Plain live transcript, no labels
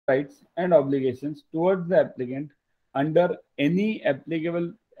rights and obligations towards the applicant under any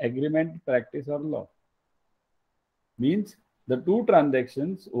applicable agreement, practice, or law. Means the two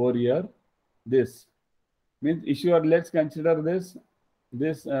transactions over here, this means issuer. Let's consider this.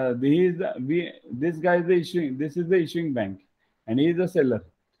 This this guy is the issuing. This is the issuing bank, and he is the seller.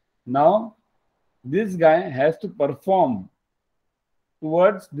 Now, this guy has to perform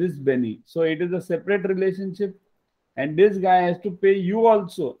towards this Benny. So it is a separate relationship, and this guy has to pay you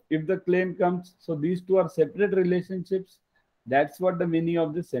also if the claim comes. So these two are separate relationships. That's what the meaning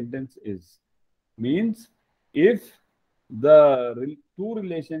of this sentence is. Means if the two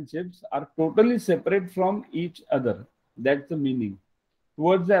relationships are totally separate from each other, that's the meaning.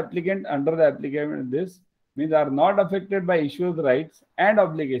 Towards the applicant, under the applicant, this means are not affected by issuer's rights and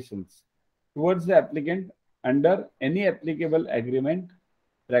obligations towards the applicant under any applicable agreement,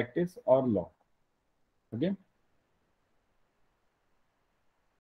 practice, or law. Okay.